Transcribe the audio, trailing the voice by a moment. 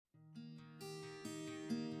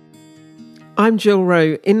I'm Jill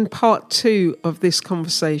Rowe. In part 2 of this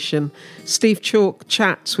conversation, Steve Chalk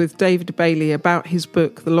chats with David Bailey about his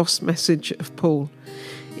book, The Lost Message of Paul.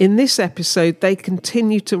 In this episode, they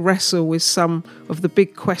continue to wrestle with some of the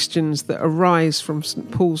big questions that arise from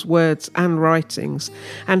St. Paul's words and writings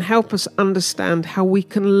and help us understand how we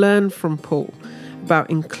can learn from Paul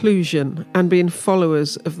about inclusion and being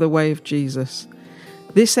followers of the way of Jesus.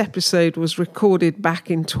 This episode was recorded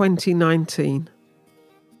back in 2019.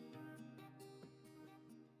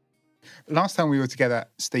 Last time we were together,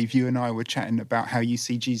 Steve, you and I were chatting about how you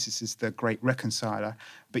see Jesus as the great reconciler,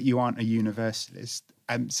 but you aren't a universalist.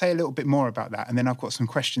 Say a little bit more about that, and then I've got some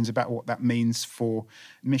questions about what that means for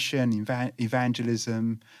mission,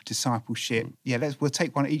 evangelism, discipleship. Yeah, we'll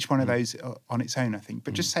take each one of those on its own, I think.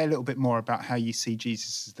 But just say a little bit more about how you see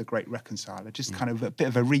Jesus as the great reconciler. Just kind of a bit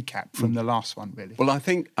of a recap from the last one, really. Well, I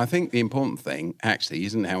think the important thing actually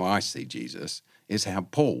isn't how I see Jesus, is how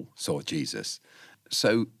Paul saw Jesus.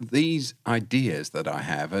 So these ideas that I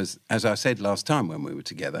have, as I said last time when we were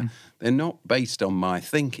together, they're not based on my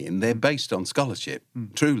thinking, they're based on scholarship,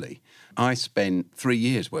 truly. I spent 3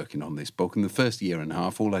 years working on this book, and the first year and a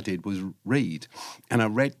half, all I did was read. And I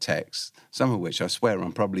read texts, some of which I swear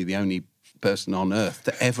I'm probably the only person on earth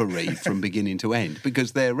to ever read from beginning to end,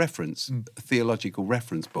 because they're theological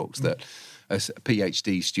reference books that a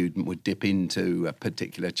PhD student would dip into a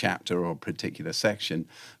particular chapter or a particular section,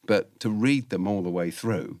 but to read them all the way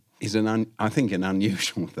through is I think an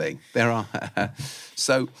unusual thing. There are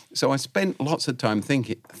so I spent lots of time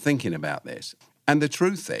thinking about this, and the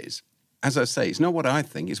truth is, as I say, it's not what I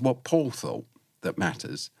think; it's what Paul thought that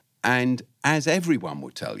matters. And as everyone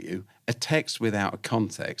will tell you, a text without a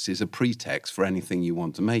context is a pretext for anything you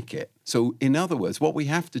want to make it. So, in other words, what we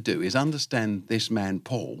have to do is understand this man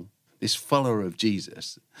Paul, this follower of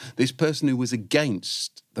Jesus, this person who was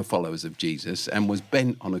against the followers of Jesus and was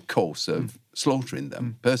bent on a course of slaughtering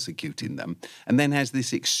them, persecuting them, and then has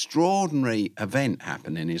this extraordinary event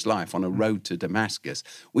happen in his life on a road to Damascus,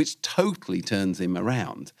 which totally turns him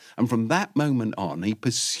around. And from that moment on, he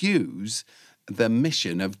pursues the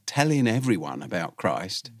mission of telling everyone about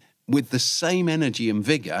Christ with the same energy and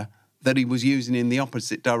vigour that he was using in the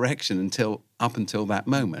opposite direction up until that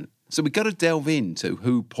moment. So we've got to delve into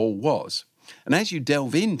who Paul was. And as you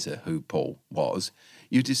delve into who Paul was,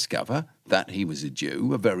 you discover that he was a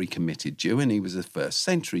Jew, a very committed Jew, and he was a first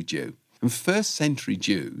century Jew. And first century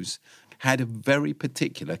Jews had a very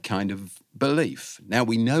particular kind of belief. Now,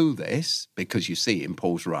 we know this because you see it in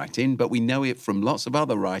Paul's writing, but we know it from lots of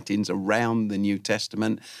other writings around the New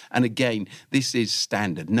Testament. And again, this is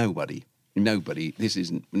standard. Nobody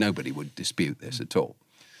would dispute this at all.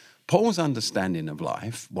 Paul's understanding of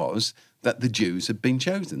life was that the Jews had been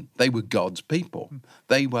chosen. They were God's people.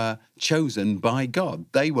 They were chosen by God.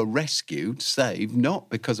 They were rescued, saved,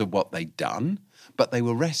 not because of what they'd done, but they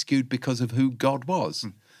were rescued because of who God was.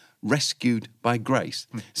 Rescued by grace.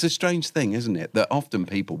 It's a strange thing, isn't it, that often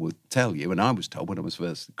people would tell you, and I was told when I was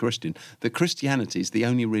first a Christian, that Christianity is the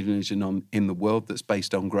only religion in the world that's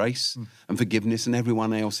based on grace and forgiveness, and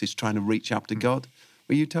everyone else is trying to reach up to God.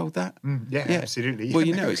 Were you told that? Yeah, absolutely. Well,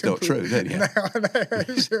 you know it's not true, don't you? No,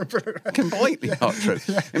 I Completely not true.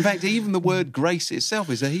 In fact, even the word grace itself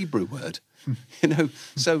is a Hebrew word.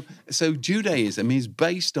 So Judaism is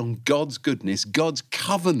based on God's goodness, God's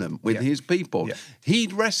covenant with his people. Yeah.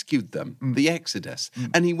 He'd rescued them, the Exodus,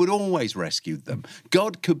 and he would always rescue them.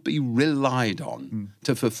 God could be relied on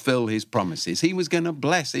to fulfill his promises. He was going to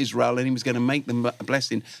bless Israel, and he was going to make them a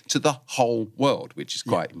blessing to the whole world, which is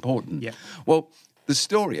quite important. Yeah. Well, the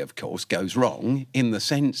story, of course, goes wrong in the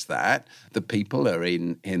sense that the people are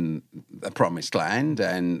in the promised land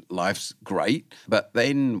and life's great. But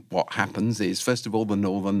then what happens is, first of all, the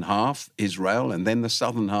northern half, Israel, and then the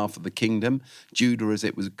southern half of the kingdom, Judah as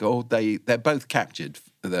it was called, they're both captured.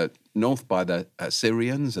 The north by the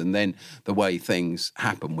Assyrians, and then the way things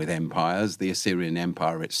happen with empires, the Assyrian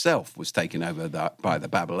Empire itself was taken over by the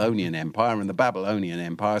Babylonian Empire, and the Babylonian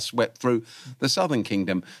Empire swept through the southern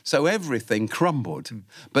kingdom. So everything crumbled.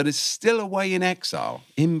 But it's still away in exile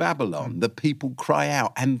in Babylon. The people cry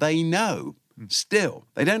out, and they know still.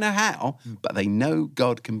 They don't know how, but they know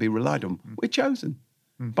God can be relied on. We're chosen.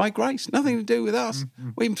 By grace, nothing to do with us.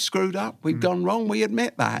 We've screwed up, we've gone wrong, we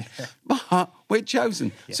admit that. But we're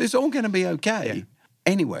chosen, so it's all going to be okay.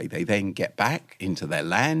 Anyway, they then get back into their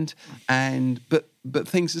land, but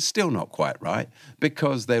things are still not quite right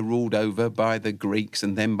because they're ruled over by the Greeks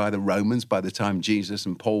and then by the Romans by the time Jesus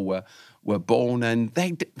and Paul were born, and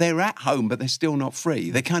they're at home, but they're still not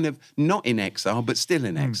free. They're kind of not in exile, but still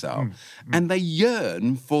in exile. And they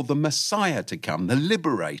yearn for the Messiah to come, the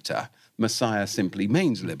liberator, Messiah simply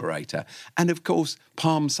means liberator. And of course,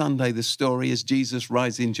 Palm Sunday, the story as Jesus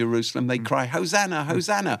rides in Jerusalem, they cry, Hosanna,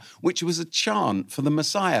 Hosanna, which was a chant for the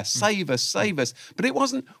Messiah, save us, save us. But it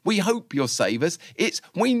wasn't, we hope you'll save us. It's,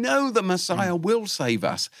 we know the Messiah will save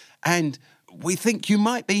us. And we think you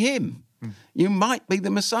might be him. You might be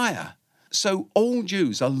the Messiah. So all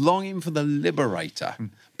Jews are longing for the liberator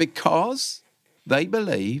because they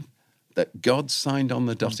believe that God signed on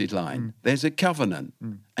the dotted line. There's a covenant,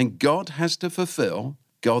 and God has to fulfill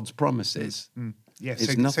God's promises. Yeah,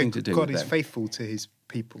 It's nothing to do God with is them. faithful to his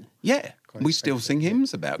people. Yeah, God we is still faithful. sing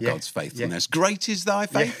hymns about Yeah. God's faithfulness. Great is thy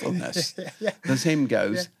faithfulness, Yeah. as hymn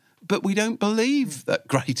goes. But we don't believe that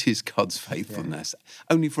great is God's faithfulness,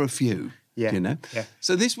 only for a few, Yeah. you know? Yeah.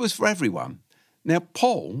 So this was for everyone. Now,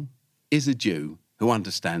 Paul is a Jew who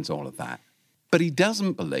understands all of that, but he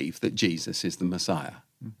doesn't believe that Jesus is the Messiah.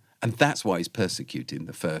 And that's why he's persecuting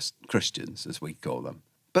the first Christians, as we call them.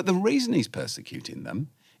 But the reason he's persecuting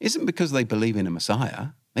them isn't because they believe in a Messiah.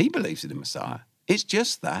 He believes in a Messiah. It's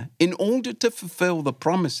just that in order to fulfill the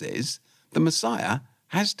promises, the Messiah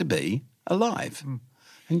has to be alive.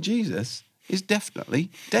 And Jesus is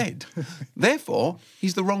definitely dead. Therefore,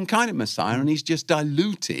 he's the wrong kind of Messiah, and he's just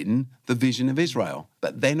diluting the vision of Israel.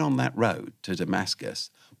 But then on that road to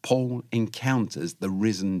Damascus, Paul encounters the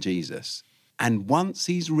risen Jesus. And once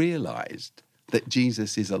he's realized that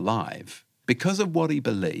Jesus is alive, because of what he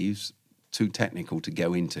believes, too technical to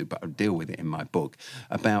go into, but I'll deal with it in my book,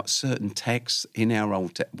 about certain texts in our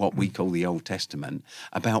what we call the Old Testament,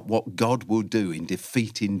 about what God will do in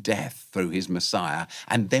defeating death through his Messiah,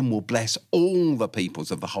 and then will bless all the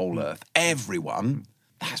peoples of the whole earth, everyone.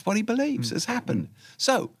 That's what he believes has happened.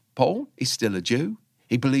 So Paul is still a Jew.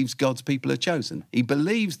 He believes God's people are chosen. He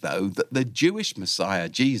believes, though, that the Jewish Messiah,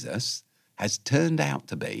 Jesus, has turned out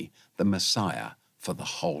to be the Messiah for the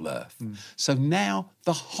whole earth. So now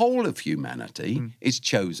the whole of humanity is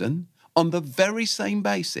chosen on the very same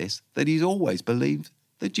basis that he's always believed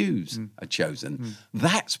the Jews are chosen.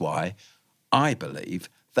 That's why I believe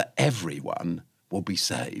that everyone will be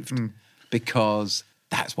saved, because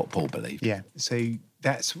that's what Paul believed. Yeah. So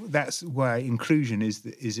that's where inclusion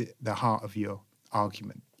is at the heart of your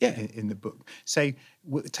argument in the book. So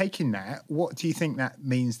taking that, what do you think that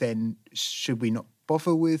means then? Should we not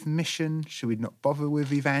bother with mission? Should we not bother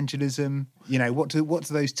with evangelism? You know, what do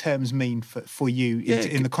those terms mean for you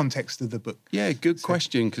in the context of the book? Yeah, good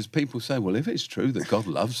question, because people say, well, if it's true that God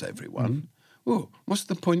loves everyone, well, what's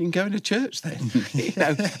the point in going to church then? You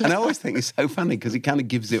know, and I always think it's so funny because it kind of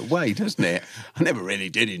gives it away, doesn't it? I never really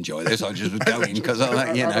did enjoy this. I just was going because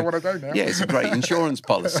I don't want to go now. Yeah, it's a great insurance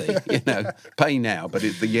policy. You know, pay now, but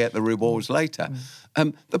you get the rewards later.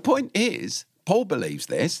 The point is, Paul believes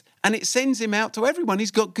this, and it sends him out to everyone.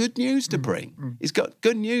 He's got good news to bring. He's got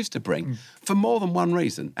good news to bring for more than one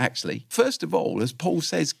reason, actually. First of all, as Paul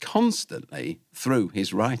says constantly through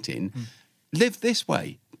his writing, live this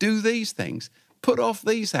way, do these things, put off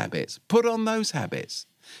these habits, put on those habits.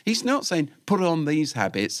 He's not saying put on these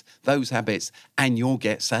habits, those habits, and you'll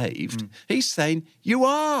get saved. He's saying you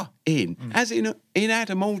are in. As in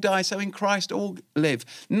Adam all die, so in Christ all live.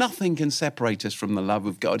 Nothing can separate us from the love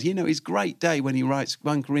of God. You know, his great day when he writes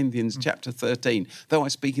 1 Corinthians chapter 13, though I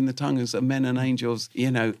speak in the tongues of men and angels, you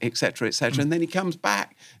know, etc., etc. And then he comes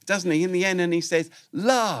back, doesn't he, in the end, and he says,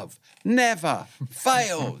 love never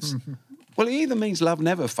fails. Well, he either means love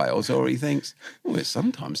never fails, or he thinks, oh, it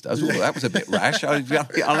sometimes does. Oh, that was a bit rash. I'll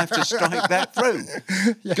have to strike that through.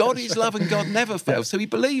 Yes. God is love and God never fails. So he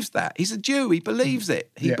believes that. He's a Jew. He believes it.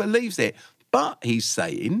 He believes it. But he's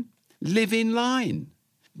saying, live in line.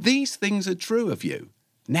 These things are true of you.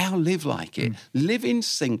 Now live like it. Live in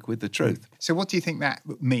sync with the truth. So what do you think that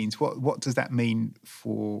means? What does that mean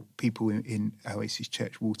for people in Oasis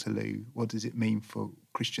Church Waterloo? What does it mean for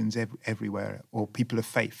Christians everywhere, or people of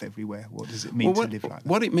faith everywhere? What does it mean to live like that?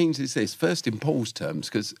 What it means is this. First, in Paul's terms,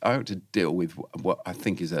 because I have to deal with what I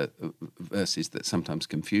think is verses that sometimes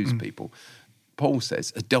confuse people. Paul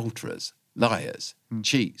says adulterers, liars,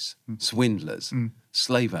 cheats, swindlers,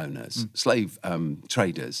 slave owners, slave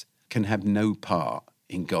traders can have no part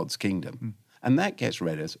in God's kingdom. And that gets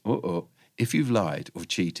read as, if you've lied or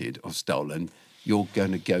cheated or stolen, you're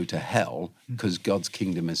going to go to hell because God's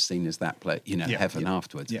kingdom is seen as that place, heaven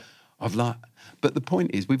afterwards. Yeah. I've lied. But the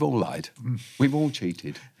point is, we've all lied. We've all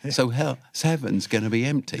cheated. So heaven's going to be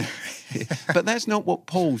empty. But that's not what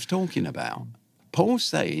Paul's talking about. Paul's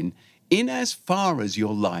saying, in as far as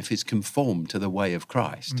your life is conformed to the way of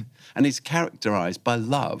Christ and is characterized by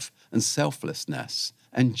love and selflessness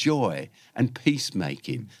and joy and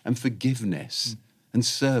peacemaking and forgiveness and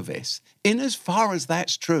service, in as far as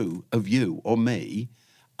that's true of you or me,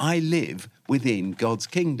 I live within God's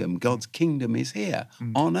kingdom. God's kingdom is here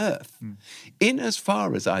on earth. In as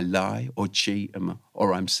far as I lie or cheat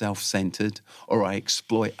or I'm self-centered or I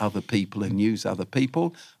exploit other people and use other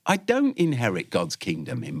people, I don't inherit God's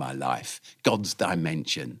kingdom in my life, God's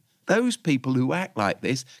dimension. Those people who act like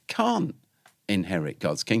this can't inherit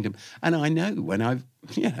God's kingdom. And I know when I've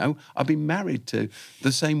been married to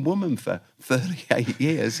the same woman for 38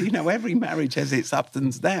 years. Every marriage has its ups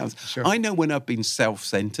and downs. Sure. I know when I've been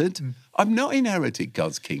self-centered, I've not inherited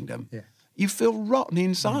God's kingdom. Yeah. You feel rotten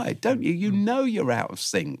inside, don't you? You know you're out of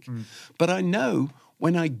sync. But I know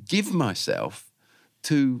when I give myself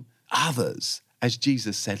to others, as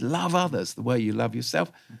Jesus said, love others the way you love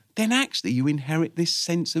yourself, then actually you inherit this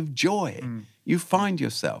sense of joy. You find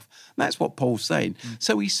yourself. That's what Paul's saying.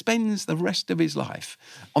 So he spends the rest of his life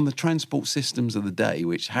on the transport systems of the day,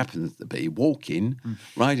 which happens to be walking,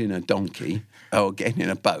 riding a donkey, or getting in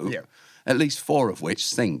a boat. Yeah. At least 4 of which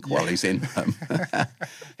sink while he's in them.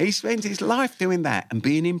 He spends his life doing that and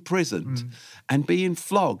being imprisoned and being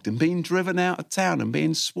flogged and being driven out of town and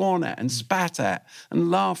being sworn at and spat at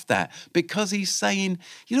and laughed at because he's saying,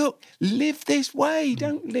 look, live this way.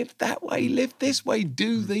 Don't live that way. Live this way.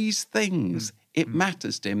 Do these things. It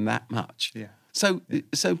matters to him that much. Yeah.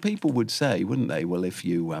 So people would say, wouldn't they, well, if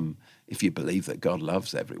you believe that God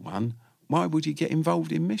loves everyone, why would you get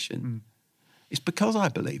involved in mission? It's because I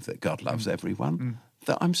believe that God loves everyone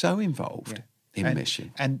that I'm so involved in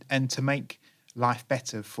mission. And to make life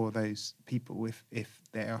better for those people if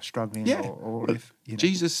they are struggling or Well, if...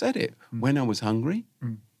 Jesus said it. When I was hungry,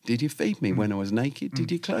 did you feed me? When I was naked, did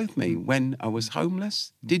you clothe me? When I was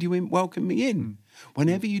homeless, did you welcome me in?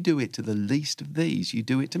 Whenever you do it to the least of these, you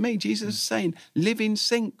do it to me. Jesus is saying, live in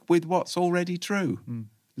sync with what's already true.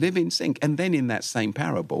 Live in sync. And then in that same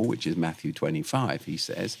parable, which is Matthew 25, he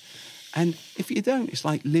says... And if you don't, it's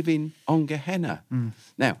like living on Gehenna.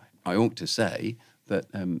 Now, I ought to say that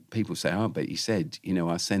people say, but he said,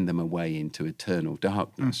 I send them away into eternal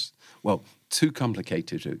darkness. Well, too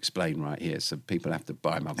complicated to explain right here, so people have to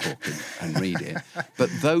buy my book and read it. But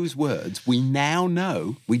those words, we now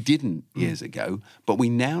know, we didn't years ago, but we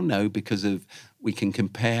now know because we can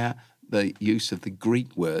compare the use of the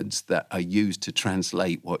Greek words that are used to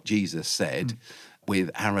translate what Jesus said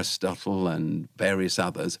with Aristotle and various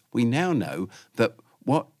others. We now know that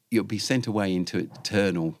what you'll be sent away into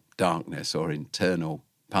eternal darkness or eternal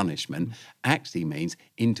punishment actually means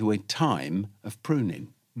into a time of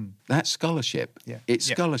pruning. That's scholarship. Yeah. It's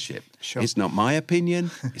scholarship. Sure. It's not my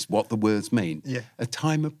opinion. It's what the words mean. Yeah. A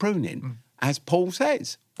time of pruning. As Paul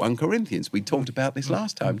says, 1 Corinthians, we talked about this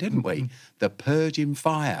last time, didn't we? The purging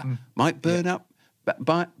fire might burn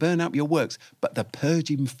up your works, but the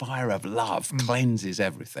purging fire of love cleanses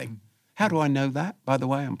everything. How do I know that? By the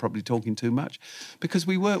way, I'm probably talking too much. Because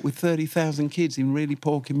we work with 30,000 kids in really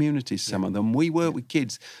poor communities, some of them. We work with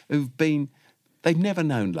kids they've never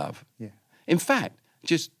known love. Yeah. In fact,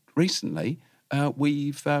 just recently,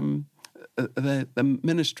 the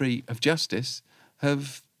Ministry of Justice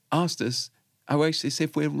have asked us, Oasis,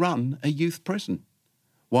 if we'll run a youth prison.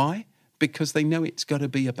 Why? Because they know it's got to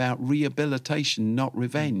be about rehabilitation, not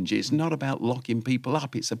revenge. It's not about locking people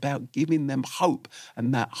up. It's about giving them hope.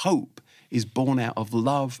 And that hope is born out of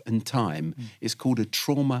love and time. It's called a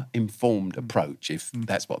trauma-informed approach, if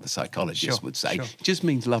that's what the psychologist would say. Sure. It just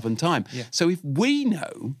means love and time. Yeah. So if we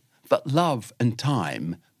know that love and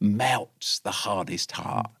time melts the hardest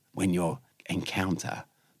heart when you encounter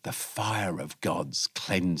the fire of God's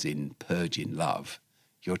cleansing, purging love,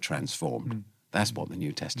 you're transformed. That's what the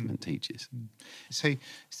New Testament teaches. So,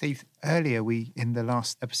 Steve, earlier in the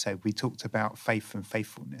last episode, we talked about faith and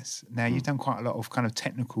faithfulness. Now, you've done quite a lot of kind of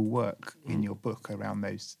technical work in your book around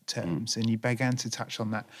those terms, and you began to touch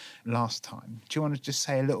on that last time. Do you want to just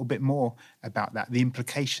say a little bit more about that, the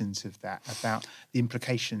implications of that, about the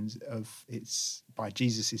implications of it's by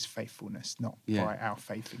Jesus' faithfulness, not by our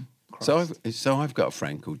faith in Christ? So I've got a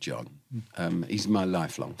friend called John. He's my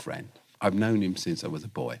lifelong friend. I've known him since I was a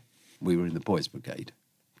boy. We were in the Boys Brigade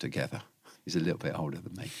together. He's a little bit older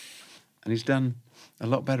than me. And he's done a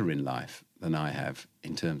lot better in life than I have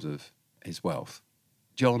in terms of his wealth.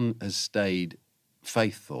 John has stayed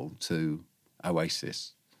faithful to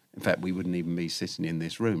Oasis. In fact, we wouldn't even be sitting in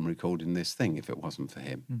this room recording this thing if it wasn't for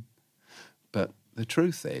him. But the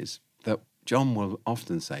truth is that John will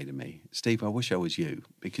often say to me, Steve, I wish I was you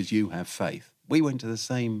because you have faith. We went to the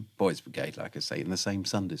same Boys Brigade, like I say, in the same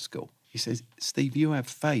Sunday school. He says, Steve, you have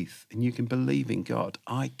faith and you can believe in God.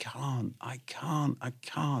 I can't.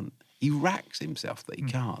 He racks himself that he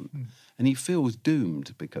can't. And he feels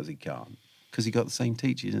doomed because he can't, because he got the same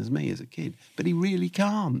teaching as me as a kid. But he really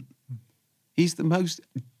can't. He's the most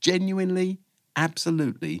genuinely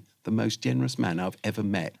absolutely the most generous man I've ever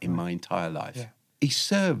met in my entire life. Yeah. He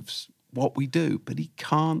serves what we do, but he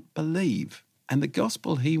can't believe. And the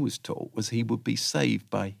gospel he was taught was he would be saved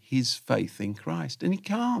by his faith in Christ, and he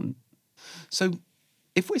can't. So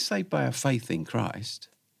if we're saved by our faith in Christ,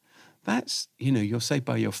 that's, you're saved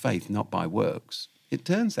by your faith, not by works. It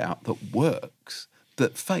turns out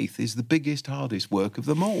that faith is the biggest, hardest work of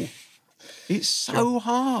them all. It's so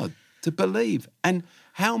hard to believe. And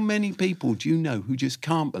how many people do you know who just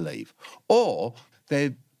can't believe? Or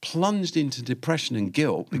they're plunged into depression and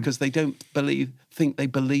guilt because they don't think they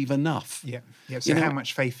believe enough. Yeah. So how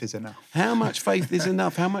much faith is enough? How much faith is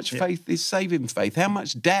enough? How much faith is saving faith? How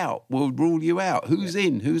much doubt will rule you out? Who's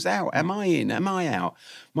in? Who's out? Am I in? Am I out?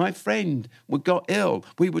 My friend got ill.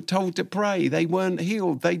 We were told to pray. They weren't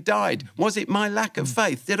healed. They died. Was it my lack of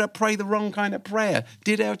faith? Did I pray the wrong kind of prayer?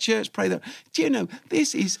 Did our church pray that? Do you know,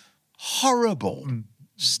 this is horrible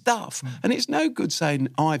stuff. And it's no good saying,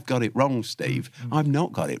 I've got it wrong, Steve. I've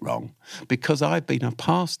not got it wrong because I've been a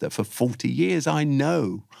pastor for 40 years. I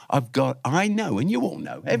know, and you all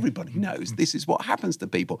know, everybody knows this is what happens to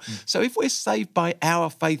people. So if we're saved by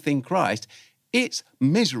our faith in Christ, it's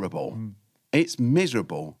miserable. It's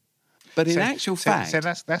miserable. But in actual fact... So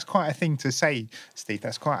that's quite a thing to say, Steve.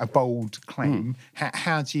 That's quite a bold claim.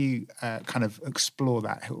 How do you kind of explore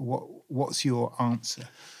that? What's your answer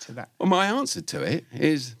to that? Well, my answer to it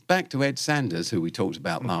is back to Ed Sanders, who we talked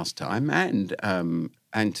about last time, and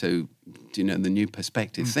to the new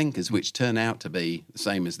perspective thinkers, which turn out to be the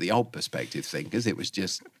same as the old perspective thinkers. It was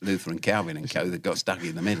just Luther and Calvin and co that got stuck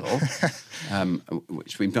in the middle,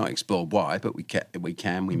 which we've not explored why, but we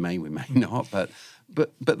may not.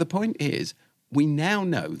 But the point is, we now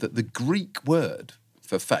know that the Greek word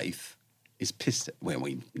for faith is pistos. Well,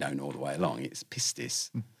 we've known all the way along it's pistis.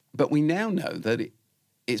 But we now know that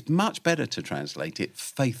it's much better to translate it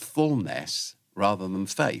faithfulness rather than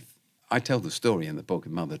faith. I tell the story in the book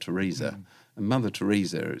of Mother Teresa. And Mother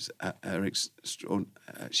Teresa,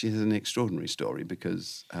 she has an extraordinary story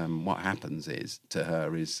because what happens to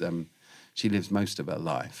her is she lives most of her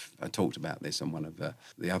life. I talked about this on one of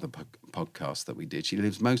the other podcasts that we did. She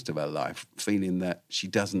lives most of her life feeling that she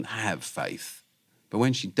doesn't have faith. But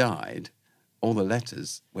when she died, all the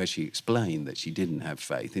letters where she explained that she didn't have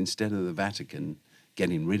faith, instead of the Vatican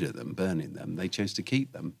getting rid of them, burning them, they chose to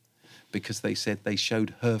keep them because they said they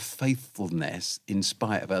showed her faithfulness in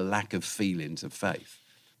spite of her lack of feelings of faith.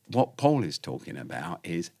 What Paul is talking about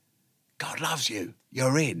is God loves you.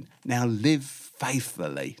 You're in. Now live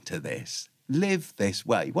faithfully to this. Live this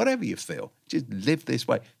way. Whatever you feel, just live this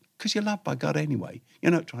way because you're loved by God anyway.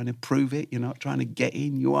 You're not trying to prove it. You're not trying to get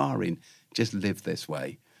in. You are in. Just live this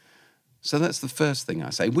way. So that's the first thing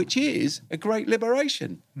I say, which is a great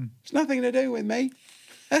liberation. It's nothing to do with me.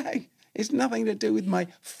 Hey, it's nothing to do with my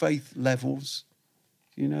faith levels.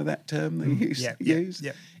 You know that term they used to use?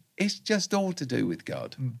 Yeah. It's just all to do with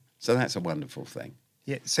God. So that's a wonderful thing.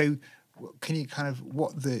 Yeah. So can you kind of,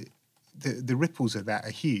 what the ripples of that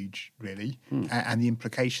are huge, really, and the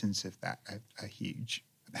implications of that are huge.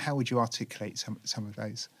 How would you articulate some of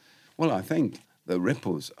those? Well, I think the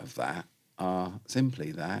ripples of that are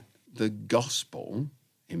simply that the gospel,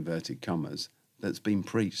 inverted commas, that's been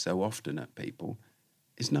preached so often at people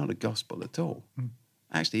is not a gospel at all.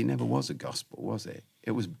 Actually, it never was a gospel, was it?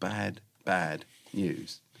 It was bad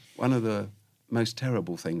news. One of the most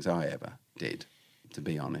terrible things I ever did, to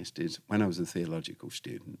be honest, is when I was a theological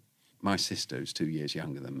student, my sister, who's 2 years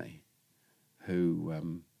younger than me,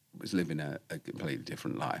 who was living a completely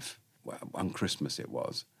different life. Well, on Christmas it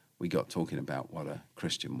was, we got talking about what a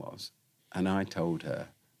Christian was. And I told her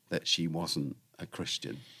that she wasn't a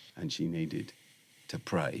Christian and she needed to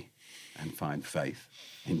pray and find faith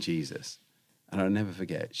in Jesus. And I'll never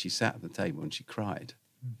forget, she sat at the table and she cried.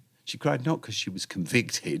 She cried not because she was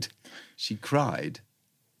convicted. She cried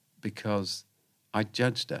because I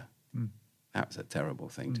judged her. That was a terrible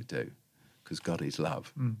thing to do because God is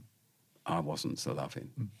love. I wasn't so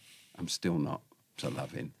loving. I'm still not so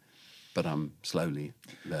loving, but I'm slowly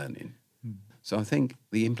learning. So I think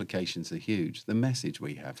the implications are huge. The message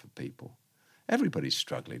we have for people. Everybody's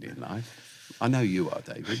struggling in life. I know you are,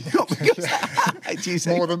 David.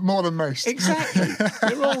 More than most. Exactly.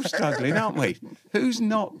 We're all struggling, aren't we? Who's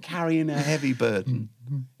not carrying a heavy burden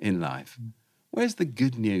in life? Where's the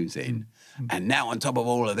good news in? And now on top of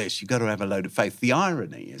all of this, you've got to have a load of faith. The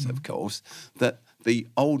irony is, of course, that the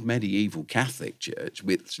old medieval Catholic Church,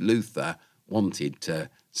 which Luther wanted to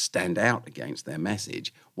stand out against their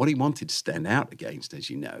message, what he wanted to stand out against, as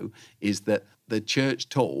you know, is that the church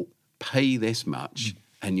taught, pay this much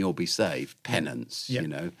and you'll be saved. Penance, Yeah. you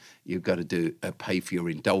know, you've got to do pay for your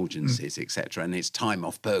indulgences, etc. And it's time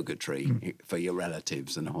off purgatory for your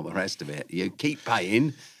relatives and all the rest of it. You keep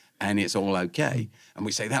paying, and it's all okay. And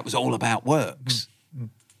we say that was all about works.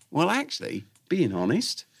 Well, actually, being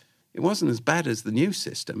honest, it wasn't as bad as the new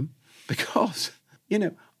system because, you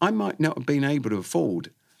know, I might not have been able to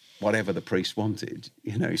afford whatever the priest wanted.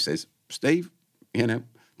 You know, he says, Steve, you know,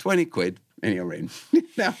 20 quid and you're in.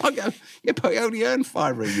 Now I go, yeah, but you only earn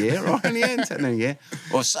 £5 a year or only earn 10 a year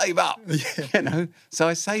or save up, you know. So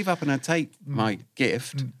I save up and I take my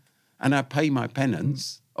gift and I pay my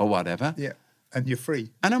penance or whatever. Yeah. And you're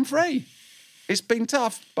free. And I'm free. It's been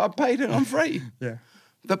tough, but I paid and I'm free. Yeah.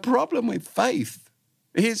 The problem with faith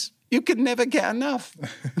is you can never get enough.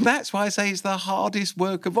 That's why I say it's the hardest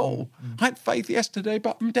work of all. I had faith yesterday,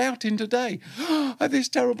 but I'm doubting today. I had this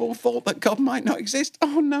terrible thought that God might not exist.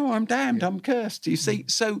 Oh, no, I'm damned. I'm cursed. You see,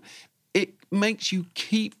 so it makes you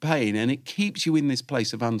keep paying and it keeps you in this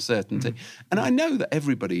place of uncertainty. And I know that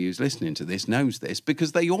everybody who's listening to this knows this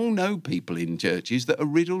because they all know people in churches that are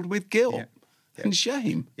riddled with guilt. Yeah. And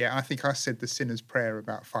shame. Yeah, I think I said the sinner's prayer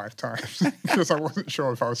about 5 times because I wasn't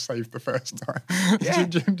sure if I was saved the first time. Yeah.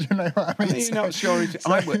 do you know what I mean? You're not sure.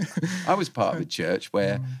 I was part of a church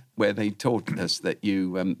where they taught us that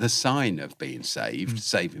you the sign of being saved,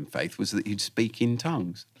 saving faith, was that you'd speak in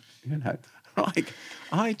tongues. You know, like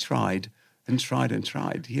I tried and tried and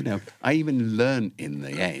tried. You know, I even learned in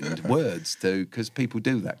the end words too because people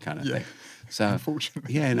do that kind of thing. So,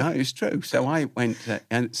 unfortunately. Yeah, no, it's true. So I went,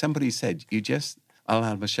 and somebody said, I'll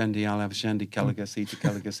have a shandy,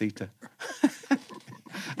 Kalagasita.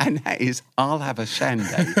 And that is, I'll have a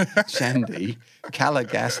shandy,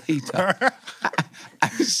 Kalagasita.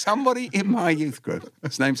 And somebody in my youth group,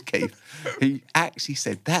 his name's Keith, he actually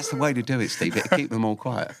said, that's the way to do it, Steve, it'll keep them all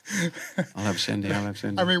quiet. I'll have shandy. I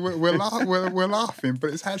mean, we're laughing, but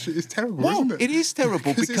it's terrible, Well, isn't it? it is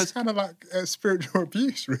terrible because it's kind of like spiritual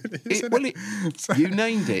abuse, really, isn't it? You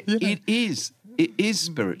named it. You know. It is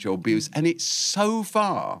spiritual abuse, and it's so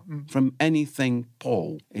far from anything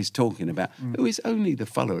Paul is talking about, who is only the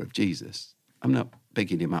follower of Jesus. I'm not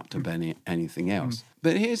bigging him up to be anything else.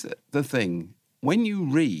 But here's the thing. When you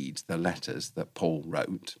read the letters that Paul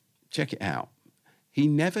wrote, check it out. He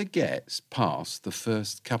never gets past the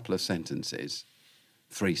first couple of sentences,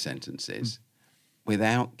 3 sentences,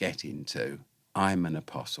 without getting to, I'm an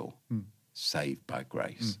apostle, saved by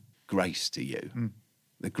grace. Grace to you.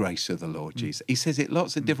 The grace of the Lord Jesus. He says it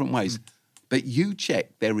lots of different ways. But you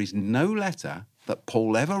check, there is no letter that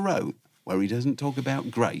Paul ever wrote where he doesn't talk about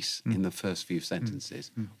grace in the first few sentences.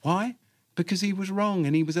 Why? Because he was wrong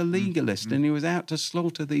and he was a legalist and he was out to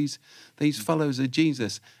slaughter these followers of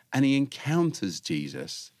Jesus, and he encounters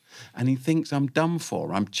Jesus and he thinks, I'm done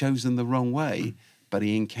for, I'm chosen the wrong way, but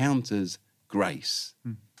he encounters grace.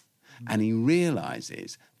 And he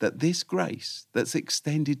realises that this grace that's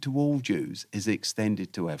extended to all Jews is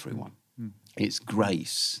extended to everyone. It's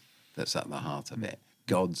grace that's at the heart of it,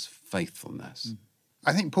 God's faithfulness.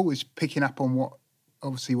 I think Paul is picking up on what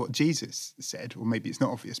Jesus said, or maybe it's not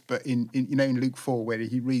obvious, but in Luke 4, where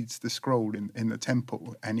he reads the scroll in the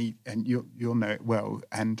temple, and you'll know it well,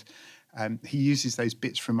 and he uses those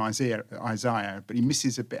bits from Isaiah, but he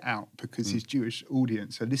misses a bit out because his Jewish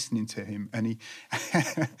audience are listening to him, and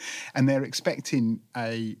and they're expecting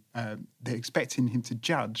him to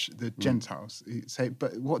judge the Gentiles. So,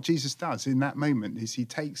 but what Jesus does in that moment is he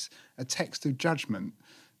takes a text of judgment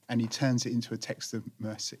and he turns it into a text of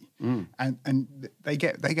mercy, and they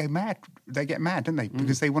go mad. They get mad, don't they?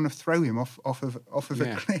 Because they want to throw him off of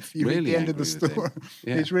a cliff. You read the end of the story.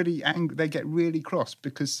 He's really angry. They get really cross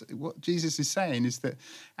because what Jesus is saying is that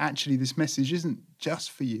actually this message isn't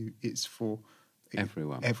just for you; it's for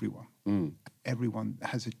everyone. Everyone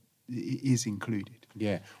is included.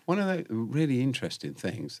 Yeah, one of the really interesting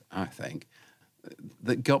things I think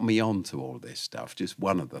that got me onto all this stuff, just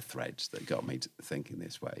one of the threads that got me to thinking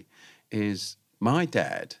this way, is my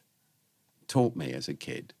dad taught me as a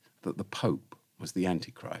kid that the Pope was the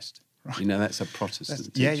Antichrist. Right. You know, that's a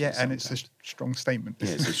Protestant teaching. Yeah, and it's a strong statement.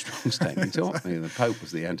 Yeah, it's a strong statement. He taught me the Pope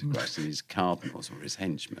was the Antichrist and his cardinals were his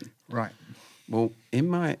henchmen. Right. Well, in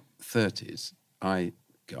my 30s, I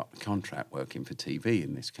got a contract working for TV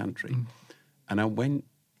in this country, and I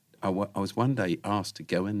was one day asked to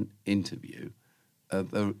go and interview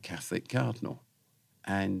the Catholic cardinal,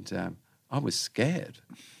 and I was scared.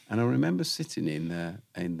 And I remember sitting in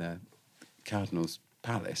the Cardinal's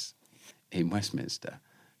Palace in Westminster,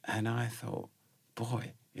 and I thought,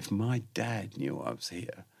 boy, if my dad knew I was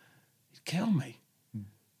here, he'd kill me.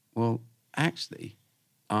 Well, actually,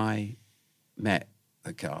 I met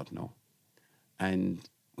the Cardinal, and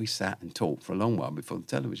we sat and talked for a long while before the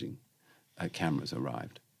television cameras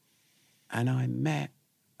arrived. And I met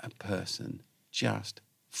a person just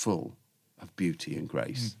full of beauty and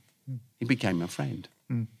grace. He became my friend,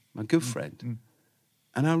 my good friend.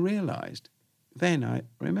 And I realised, then I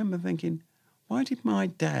remember thinking, why did my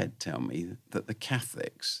dad tell me that the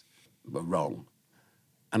Catholics were wrong?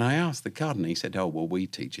 And I asked the cardinal, he said, oh, well, we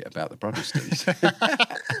teach it about the Protestants.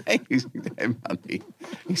 He's funny.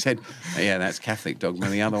 He said, yeah, that's Catholic dogma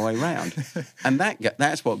the other way round. And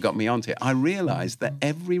that's what got me onto it. I realised that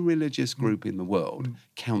every religious group in the world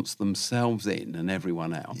counts themselves in and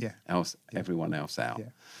everyone else out. Yeah.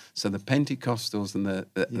 So the Pentecostals and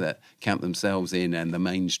the count themselves in, and the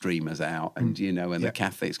mainstreamers out, and the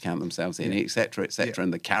Catholics count themselves in, etc., etc.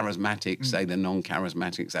 And the charismatics say the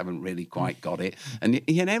non-charismatics haven't really quite got it, and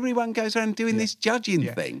everyone goes around doing this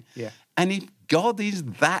judging thing. Yeah. And if God is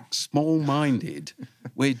that small-minded,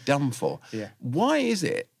 we're done for. Yeah. Why is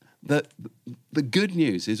it that the good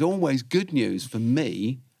news is always good news for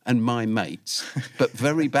me and my mates, but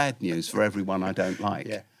very bad news for everyone I don't like?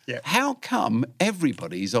 Yeah. Yeah. How come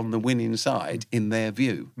everybody's on the winning side in their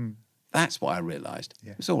view? That's what I realised.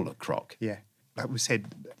 Yeah. It's all a crock. Yeah. Like we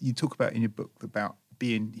said, you talk about in your book about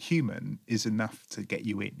being human is enough to get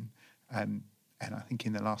you in. And I think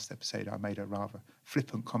in the last episode I made a rather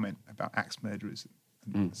flippant comment about axe murderers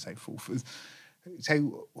and so forth.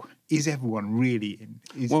 So is everyone really in?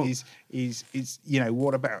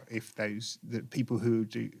 What about if the people who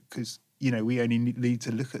do, because we only need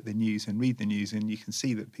to look at the news and read the news, and you can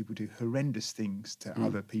see that people do horrendous things to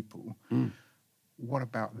other people. What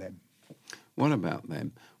about them? What about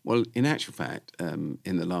them? Well, in actual fact, in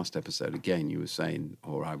the last episode, again, you were saying,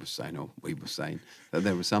 or I was saying, or we were saying, that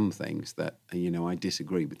there were some things that, I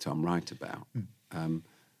disagree with Tom Wright about. And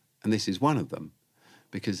this is one of them.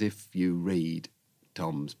 Because if you read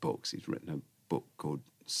Tom's books, he's written a book called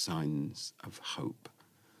Signs of Hope.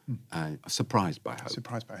 Surprised by Hope.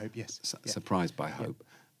 Surprised by Hope, yes. Surprised by Hope.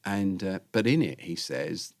 And but in it, he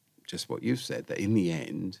says, just what you've said, that in the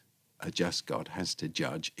end, a just God has to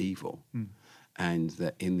judge evil. And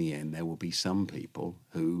that in the end, there will be some people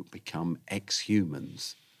who become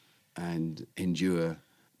ex-humans and endure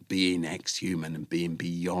being ex-human and being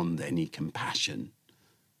beyond any compassion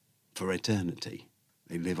for eternity.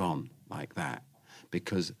 They live on like that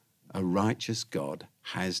because a righteous God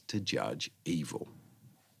has to judge evil.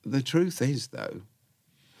 The truth is, though,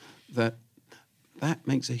 that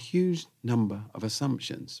makes a huge number of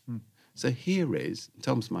assumptions. So here is,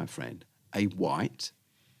 Tom's my friend, a white,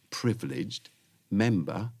 privileged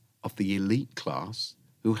member of the elite class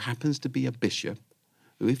who happens to be a bishop,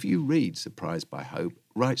 who, if you read Surprised by Hope,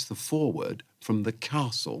 writes the foreword from the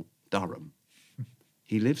castle, Durham.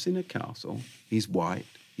 He lives in a castle, he's white,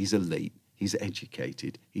 he's elite, he's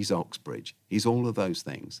educated, he's Oxbridge, he's all of those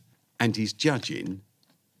things. And he's judging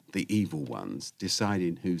the evil ones,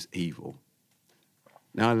 deciding who's evil.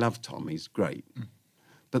 Now, I love Tom, he's great.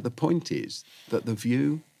 But the point is that the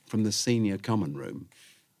view from the senior common room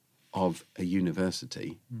of a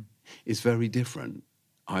university is very different,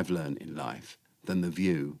 I've learned in life, than the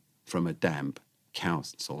view from a damp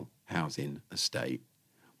council housing estate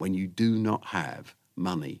when you do not have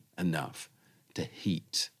money enough to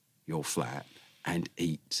heat your flat and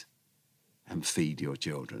eat and feed your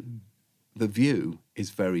children. The view is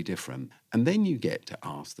very different. And then you get to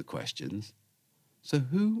ask the questions, so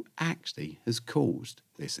who actually has caused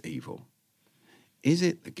this evil? Is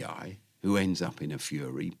it the guy who ends up in a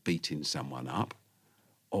fury beating someone up,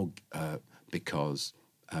 or because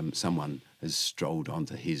someone has strolled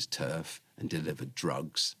onto his turf and delivered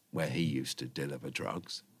drugs where he used to deliver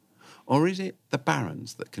drugs? Or is it the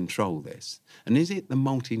barons that control this? And is it the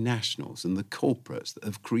multinationals and the corporates that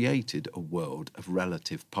have created a world of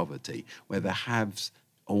relative poverty where the haves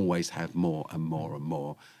always have more and more and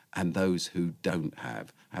more, and those who don't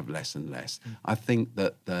have less and less? I think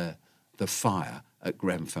that the fire at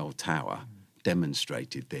Grenfell Tower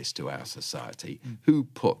demonstrated this to our society. Who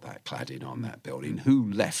put that cladding on that building?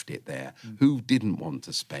 Who left it there? Who didn't want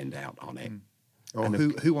to spend out on it? Or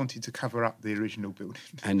who wanted to cover up the original building?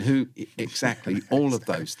 And who, exactly, all of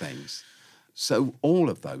those things. So all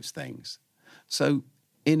of those things. So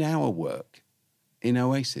in our work, in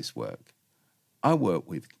Oasis work, I work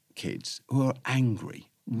with kids who are angry,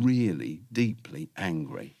 really deeply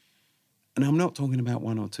angry. And I'm not talking about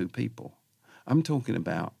one or two people. I'm talking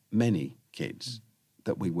about many kids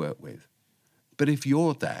that we work with. But if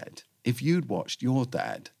you'd watched your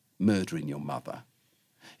dad murdering your mother,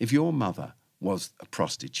 if your mother was a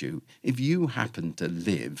prostitute, if you happened to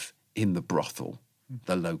live in the brothel,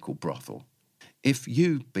 the local brothel, if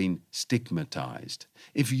you've been stigmatized,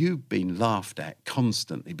 if you've been laughed at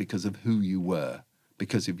constantly because of who you were,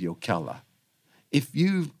 because of your colour, if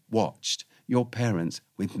you've watched your parents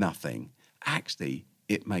with nothing, actually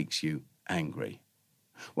it makes you angry.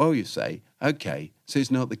 Well, you say, okay, so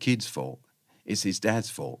it's not the kid's fault, it's his dad's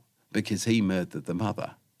fault because he murdered the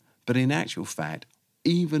mother. But in actual fact,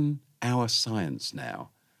 even our science now,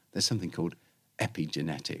 there's something called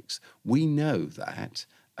epigenetics. We know that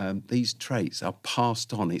these traits are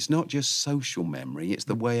passed on. It's not just social memory, it's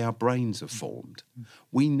the way our brains are formed.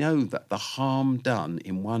 We know that the harm done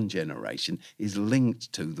in one generation is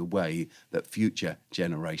linked to the way that future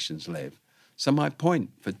generations live. So my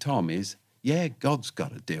point for Tom is, yeah, God's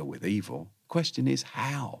got to deal with evil. The question is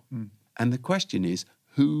how? And the question is,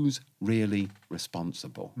 who's really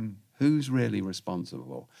responsible? Who's really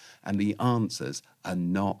responsible? And the answers are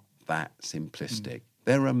not that simplistic.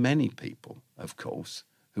 There are many people, of course,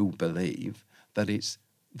 who believe that it's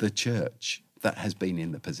the church that has been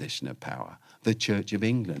in the position of power, the Church of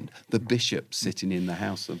England, the bishops sitting in the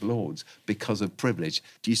House of Lords because of privilege.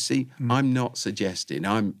 Do you see? I'm not suggesting,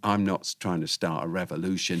 I'm not trying to start a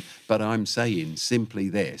revolution, but I'm saying simply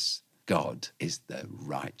this: God is the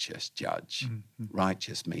righteous judge.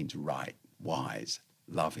 Righteous means right, wise,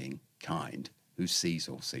 loving, kind, who sees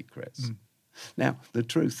all secrets. Now, the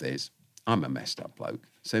truth is, I'm a messed up bloke.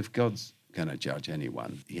 So if God's going to judge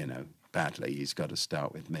anyone, badly, he's got to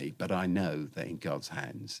start with me. But I know that in God's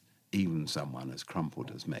hands, even someone as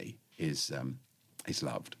crumpled as me is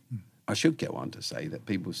loved. I should go on to say that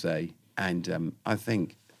people say, and I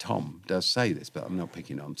think Tom does say this, but I'm not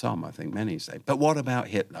picking on Tom. I think many say, but what about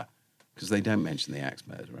Hitler? Because they don't mention the axe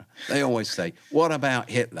murderer. They always say, what about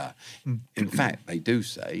Hitler? In fact, they do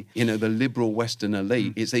say, the liberal Western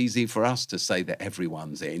elite, it's easy for us to say that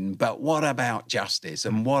everyone's in, but what about justice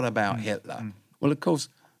and what about Hitler? Well, of course,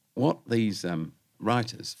 what these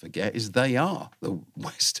writers forget is they are the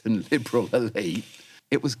Western liberal elite.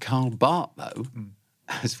 It was Karl Barth, though,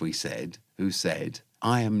 as we said, who said,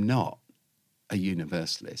 I am not a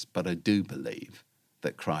universalist, but I do believe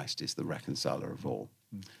that Christ is the reconciler of all.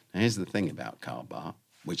 Now, here's the thing about Karl Barth,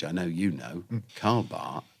 which I know you know. Karl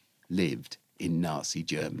Barth lived in Nazi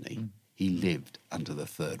Germany. He lived under the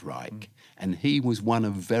Third Reich. And he was one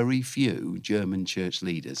of very few German church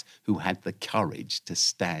leaders who had the courage to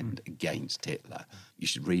stand against Hitler. You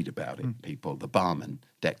should read about it, people. The Barmen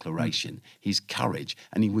Declaration, his courage.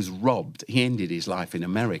 And he was robbed. He ended his life in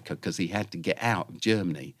America because he had to get out of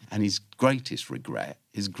Germany. And his greatest regret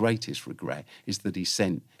is that he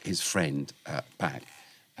sent his friend back,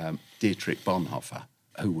 Dietrich Bonhoeffer,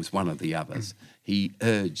 who was one of the others. He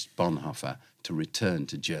urged Bonhoeffer to return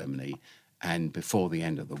to Germany, and before the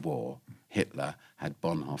end of the war, Hitler had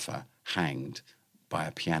Bonhoeffer hanged by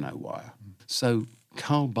a piano wire. So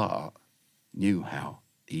Karl Barth knew how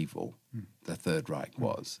evil the Third Reich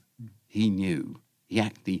was. He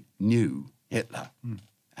actually knew Hitler,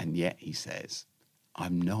 and yet he says,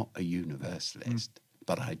 I'm not a universalist,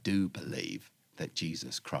 but I do believe that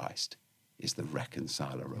Jesus Christ is the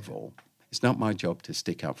reconciler of all. It's not my job to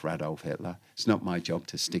stick up for Adolf Hitler. It's not my job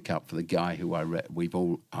to stick up for the guy who I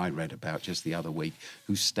read about just the other week,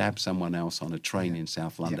 who stabbed someone else on a train in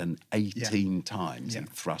South London 18 times. He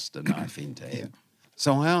thrust a knife into him.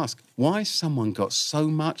 So I ask, why has someone got so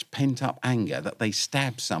much pent-up anger that they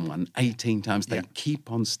stab someone 18 times? They keep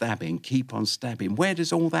on stabbing. Where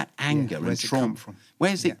does all that anger and trauma...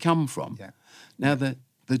 Where's it come from? Now,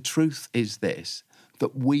 the truth is this,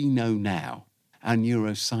 that we know now, our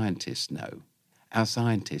neuroscientists know, our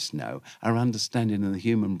scientists know, our understanding of the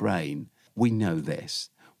human brain, we know this.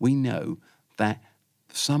 We know that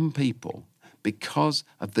some people, because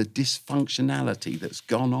of the dysfunctionality that's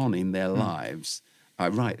gone on in their lives, I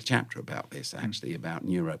write a chapter about this, actually, about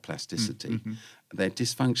neuroplasticity. Their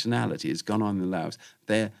dysfunctionality has gone on in their lives.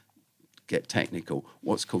 Get technical,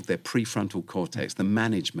 what's called their prefrontal cortex, the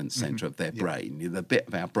management center of their brain, the bit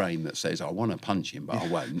of our brain that says, I want to punch him, but I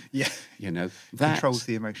won't. That controls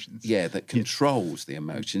the emotions. That controls the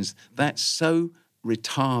emotions. That's so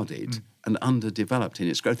retarded and underdeveloped in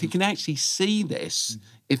its growth. You can actually see this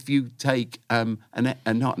if you take not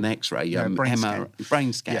an X-ray,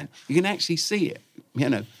 brain scan. You can actually see it.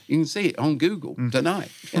 You can see it on Google tonight.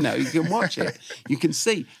 You can watch it. You can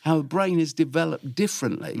see how the brain is developed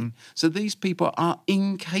differently. So these people are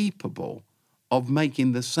incapable of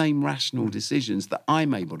making the same rational decisions that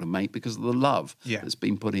I'm able to make because of the love that's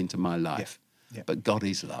been put into my life. But God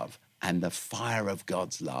is love, and the fire of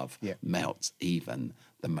God's love Yeah. melts even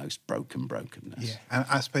the most brokenness. Yeah, and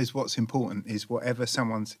I suppose what's important is whatever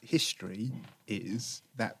someone's history is,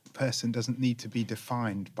 that person doesn't need to be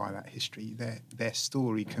defined by that history. Their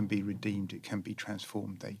story can be redeemed. It can be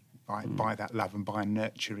transformed by that love and by a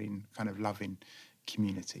nurturing, kind of loving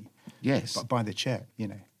community. Yes. But by the church,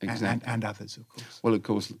 Exactly. and others, of course. Well, of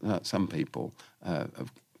course, some people,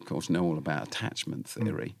 of course, know all about attachment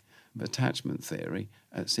theory. But attachment theory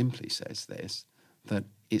simply says this, that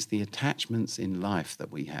it's the attachments in life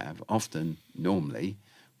that we have, often, normally,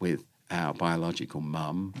 with our biological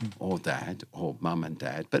mum or dad, or mum and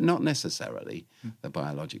dad, but not necessarily the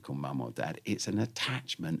biological mum or dad. It's an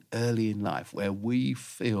attachment early in life where we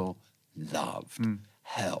feel loved,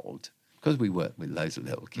 held, because we work with loads of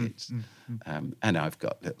little kids, and I've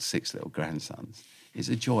got 6 little grandsons. It's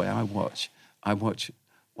a joy. I watch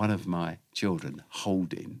one of my children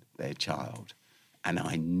holding their child, and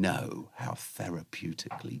I know how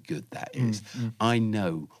therapeutically good that is. I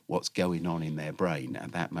know what's going on in their brain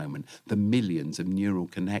at that moment, the millions of neural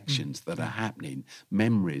connections that are happening,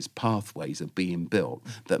 memories, pathways are being built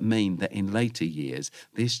that mean that in later years,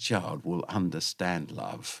 this child will understand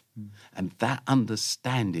love. And that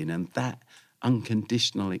understanding and that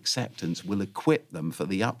unconditional acceptance will equip them for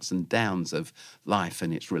the ups and downs of life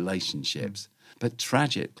and its relationships. But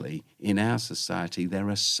tragically, in our society, there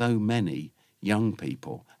are so many young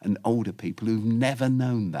people and older people who've never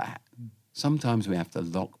known that. Sometimes we have to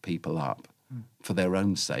lock people up for their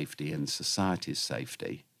own safety and society's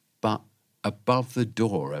safety. But above the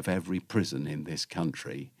door of every prison in this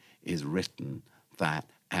country is written that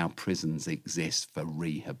our prisons exist for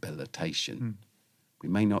rehabilitation. We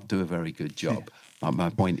may not do a very good job, but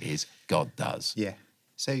my point is God does. Yeah.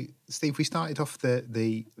 So, Steve, we started off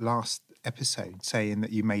the last episode saying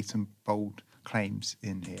that you made some bold claims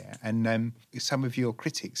in here, and some of your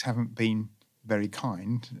critics haven't been very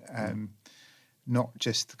kind, not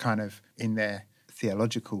just kind of in their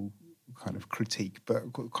theological kind of critique,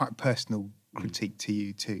 but quite personal critique to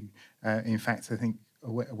you too. In fact, I think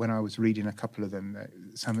when I was reading a couple of them,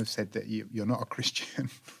 some have said that you're not a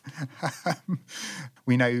Christian.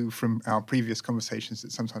 We know from our previous conversations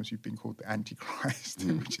that sometimes you've been called the Antichrist,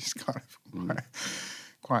 which is kind of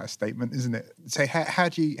quite a statement, isn't it? So how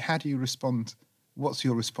do you respond? What's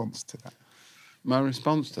your response to that? My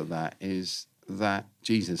response to that is that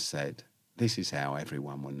Jesus said, "This is how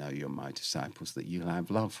everyone will know you're my disciples, that you'll have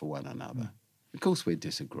love for one another." Of course we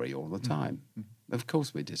disagree all the time. Of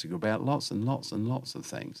course we disagree about lots and lots and lots of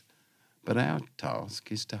things. But our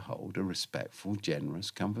task is to hold a respectful,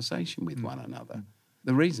 generous conversation with one another.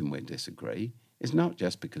 The reason we disagree is not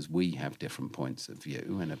just because we have different points of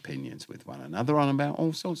view and opinions with one another on about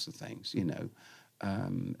all sorts of things,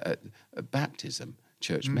 baptism,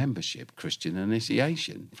 church membership, Christian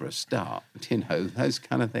initiation, for a start, those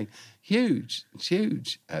kind of things. Huge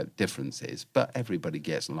differences, but everybody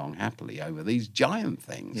gets along happily over these giant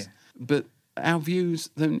things. Yeah. But our views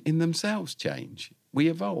in themselves change. We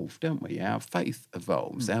evolve, don't we? Our faith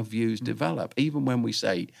evolves, our views develop. Even when we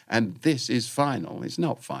say, and this is final, it's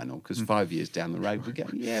not final, because 5 years down the road we go,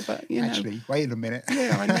 yeah, but, Actually, wait a minute.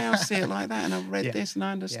 Yeah, I now see it like that, and I've read this, and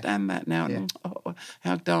I understand that now. Yeah. And,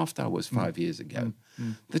 how daft I was 5 years ago.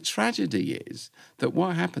 The tragedy is that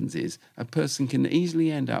what happens is a person can easily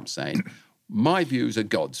end up saying, my views are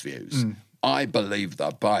God's views. I believe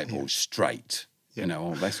the Bible straight,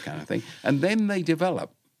 all this kind of thing. And then they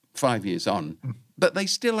develop 5 years on, but they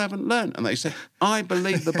still haven't learned. And they say, I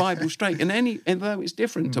believe the Bible straight. And though it's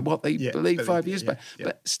different to what they believed 5 years back,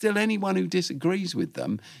 but still anyone who disagrees with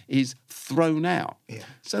them is thrown out. Yeah.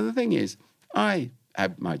 So the thing is, I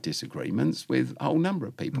have my disagreements with a whole number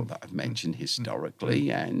of people that I've mentioned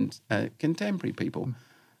historically and contemporary people.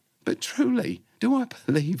 But truly, do I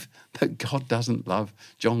believe that God doesn't love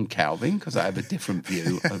John Calvin because I have a different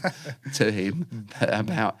view to him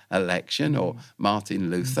about election, or Martin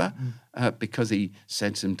Luther because he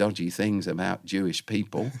said some dodgy things about Jewish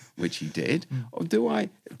people, which he did? Or do I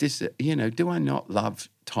not love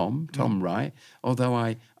Tom Wright, although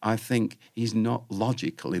I think he's not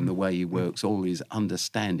logical in the way he works all his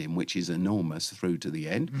understanding, which is enormous through to the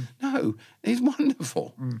end. No, he's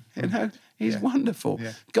wonderful. He's wonderful.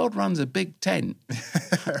 Yeah. God runs a big tent.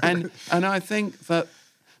 and I think that,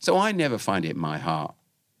 so I never find it in my heart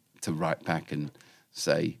to write back and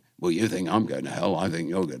say, well, you think I'm going to hell, I think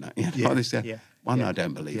you're going to. I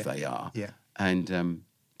don't believe they are. Yeah. And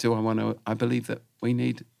I believe that we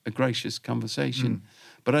need a gracious conversation.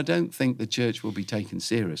 But I don't think the church will be taken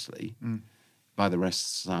seriously by the rest of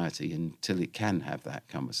society until it can have that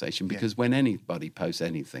conversation. Because when anybody posts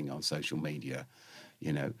anything on social media,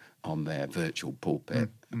 on their virtual pulpit,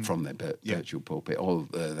 from their virtual pulpit, or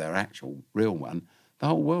their actual real one, the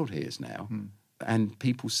whole world hears now. And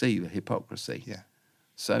people see the hypocrisy. Yeah.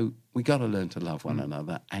 So we got to learn to love one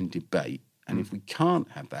another and debate. And if we can't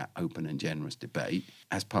have that open and generous debate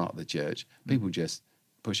as part of the church, people just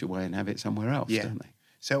push away and have it somewhere else, don't they?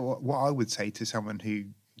 So what I would say to someone who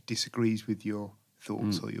disagrees with your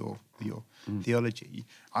thoughts or your theology,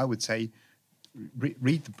 I would say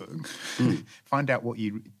read the book, find out what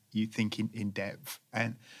you think in depth,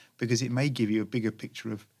 and because it may give you a bigger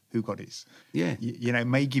picture of who God is. Yeah. It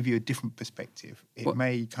may give you a different perspective. It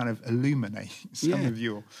may kind of illuminate some of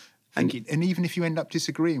your thinking. And even if you end up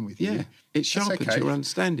disagreeing with you, it sharpens your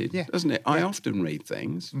understanding, doesn't it? I Yeah. often read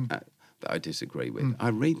things that I disagree with. I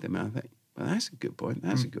read them and I think, well, that's a good point,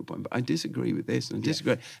 that's a good point, but I disagree with this and I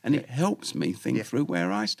disagree. And it helps me think through where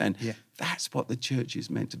I stand. Yeah. That's what the church is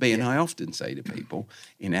meant to be. And I often say to people,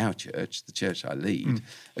 in our church, the church I lead,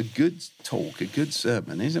 a good talk, a good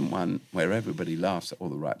sermon isn't one where everybody laughs at all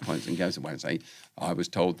the right points and goes away and say, I was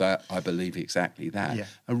told that, I believe exactly that. Yeah.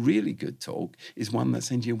 A really good talk is one that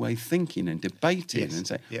sends you away thinking and debating and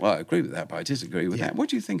say, well, I agree with that, but I disagree with that. What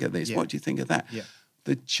do you think of this? What do you think of that? Yeah.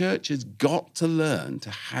 The church has got to learn to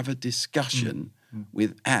have a discussion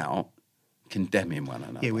without condemning one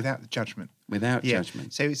another. Yeah, without judgment. Without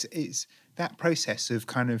judgment. So it's that process of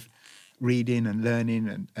kind of reading and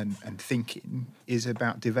learning and thinking is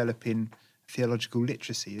about developing theological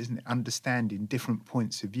literacy, isn't it? Understanding different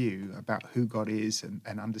points of view about who God is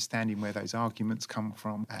and understanding where those arguments come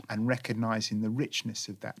from and recognising the richness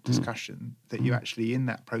of that discussion, that you actually, in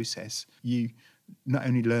that process, you not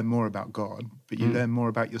only learn more about God, but you learn more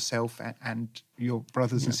about yourself and your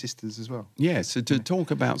brothers and sisters as well. Yeah, so to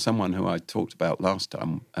talk about someone who I talked about last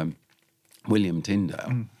time, William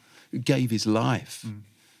Tyndale, who gave his life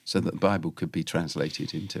so that the Bible could be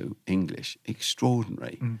translated into English,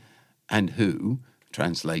 extraordinary, and who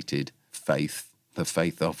translated the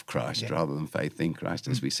faith of Christ rather than faith in Christ,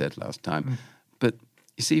 as we said last time. But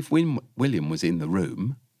you see, if William was in the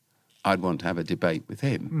room, I'd want to have a debate with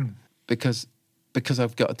him because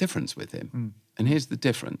I've got a difference with him. And here's the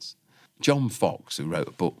difference. John Foxe, who wrote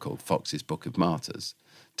a book called Foxe's Book of Martyrs,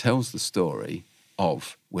 tells the story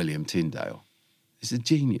of William Tyndale. He's a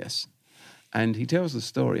genius. And he tells the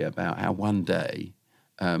story about how one day,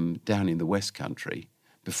 down in the West Country,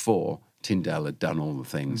 before Tyndale had done all the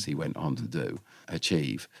things he went on to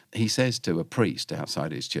achieve, he says to a priest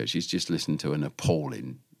outside his church, he's just listened to an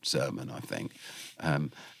appalling sermon, I think,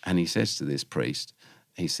 and he says to this priest,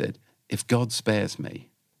 he said, if God spares me,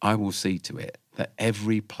 I will see to it that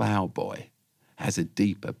every ploughboy has a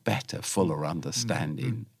deeper, better, fuller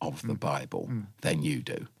understanding of the Bible than you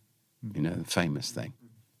do. You know, the famous thing.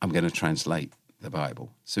 I'm going to translate the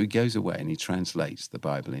Bible. So he goes away and he translates the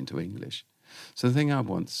Bible into English. So the thing I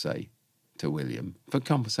want to say to William for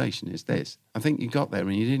conversation is this. I think you got there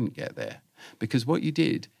and you didn't get there. Because what you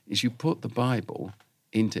did is you put the Bible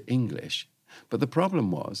into English. But the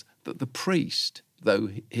problem was that the priest, though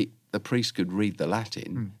the priest could read the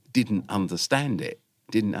Latin, didn't understand it,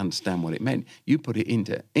 didn't understand what it meant. You put it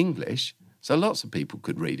into English, so lots of people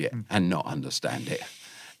could read it and not understand it.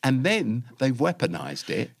 And then they've weaponized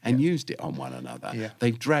it and used it on one another. Yeah.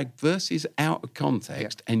 They've dragged verses out of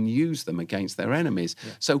context and used them against their enemies.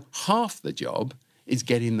 Yeah. So half the job is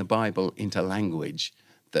getting the Bible into language,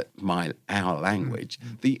 our language.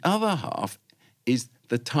 The other half is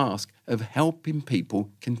the task of helping people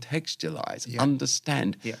contextualize,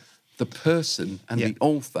 understand the person and the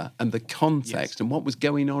author and the context and what was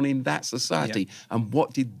going on in that society and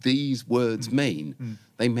what did these words mean.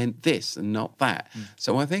 They meant this and not that.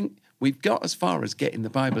 So I think we've got as far as getting the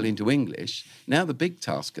Bible into English. Now the big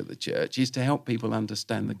task of the church is to help people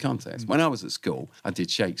understand the context. When I was at school, I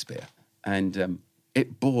did Shakespeare and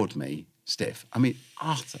it bored me stiff. I mean,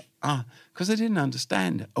 because I didn't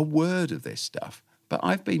understand a word of this stuff. But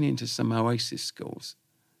I've been into some Oasis schools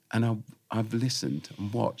and I've listened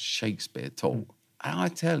and watched Shakespeare talk. And I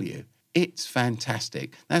tell you, it's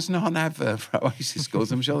fantastic. That's not an advert for Oasis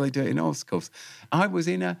schools. I'm sure they do it in all schools. I was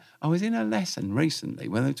in a lesson recently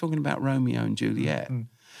where they were talking about Romeo and Juliet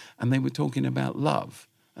and they were talking about love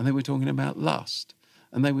and they were talking about lust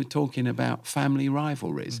and they were talking about family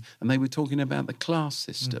rivalries and they were talking about the class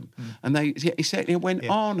system. And he said it went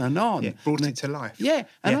on and on. Yeah, brought it to life. Yeah,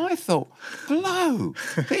 and I thought, blow,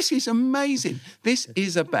 this is amazing. This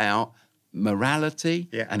is about morality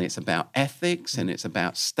and it's about ethics and it's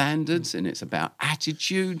about standards and it's about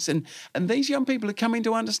attitudes. And these young people are coming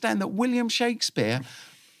to understand that William Shakespeare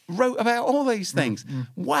wrote about all these things.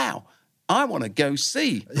 Wow. I want to go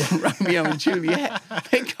see Romeo and Juliet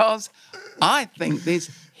because I think this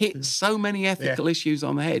hits so many ethical issues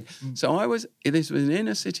on the head. So this was an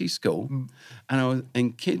inner city school,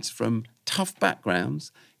 and kids from tough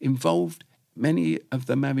backgrounds involved, many of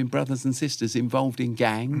them having brothers and sisters involved in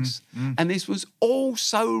gangs. And this was all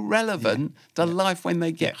so relevant to life when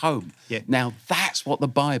they get home. Yeah. Now, that's what the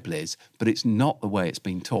Bible is, but it's not the way it's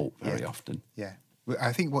been taught very often. Yeah. Well,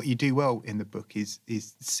 I think what you do well in the book is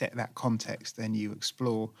set that context, and you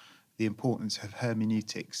explore the importance of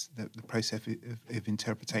hermeneutics, the process of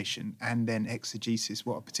interpretation, and then exegesis,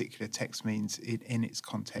 what a particular text means in its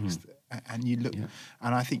context. And you look, and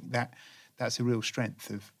I think that's a real strength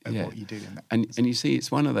of what you do in that. And you see,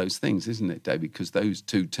 it's one of those things, isn't it, David? Because those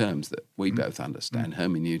two terms that we both understand,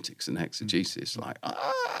 hermeneutics and exegesis, what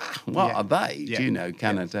are they? Yeah. Do you know,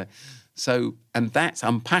 Canada? So, and that's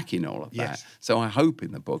unpacking all of that. Yes. So I hope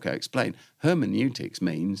in the book I explain hermeneutics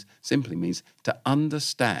simply means to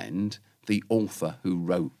understand the author who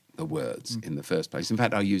wrote the words in the first place. In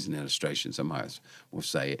fact, I'll use an illustration, so I might as well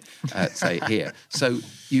say it here. So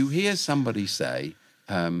you hear somebody say,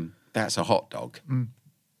 that's a hot dog.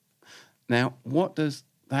 Now, what does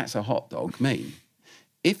that's a hot dog mean?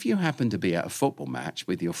 If you happen to be at a football match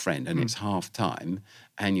with your friend and it's half time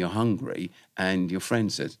and you're hungry and your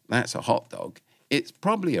friend says, that's a hot dog, it's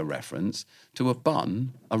probably a reference to a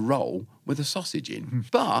bun, a roll with a sausage in.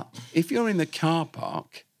 But if you're in the car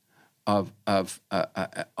park at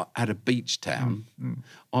a beach town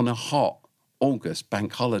on a hot August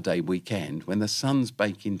bank holiday weekend, when the sun's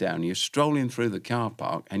baking down, you're strolling through the car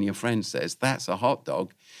park and your friend says, that's a hot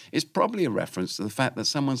dog, it's probably a reference to the fact that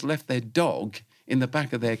someone's left their dog in the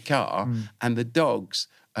back of their car and the dog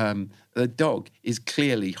is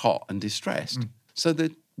clearly hot and distressed. So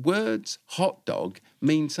the words hot dog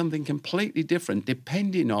mean something completely different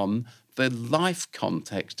depending on the life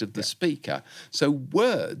context of the speaker. So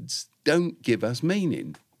words don't give us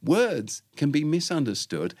meaning. Words can be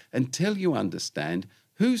misunderstood until you understand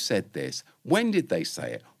who said this, when did they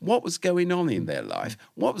say it, what was going on in their life,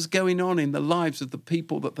 what was going on in the lives of the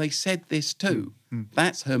people that they said this to.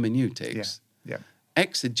 That's hermeneutics. Yeah.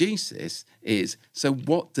 Exegesis is, so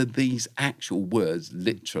what do these actual words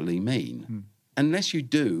literally mean? Unless you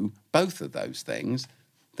do both of those things,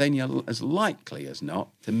 then you're as likely as not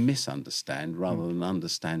to misunderstand rather than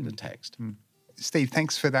understand the text. Steve,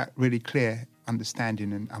 thanks for that really clear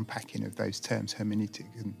understanding and unpacking of those terms, hermeneutic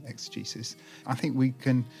and exegesis. I think we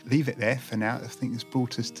can leave it there for now. I think it's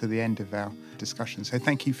brought us to the end of our discussion. So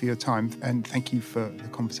thank you for your time and thank you for the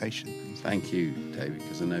conversation. Thank you, David,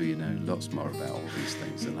 because I know you know lots more about all these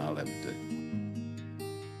things than I'll ever do.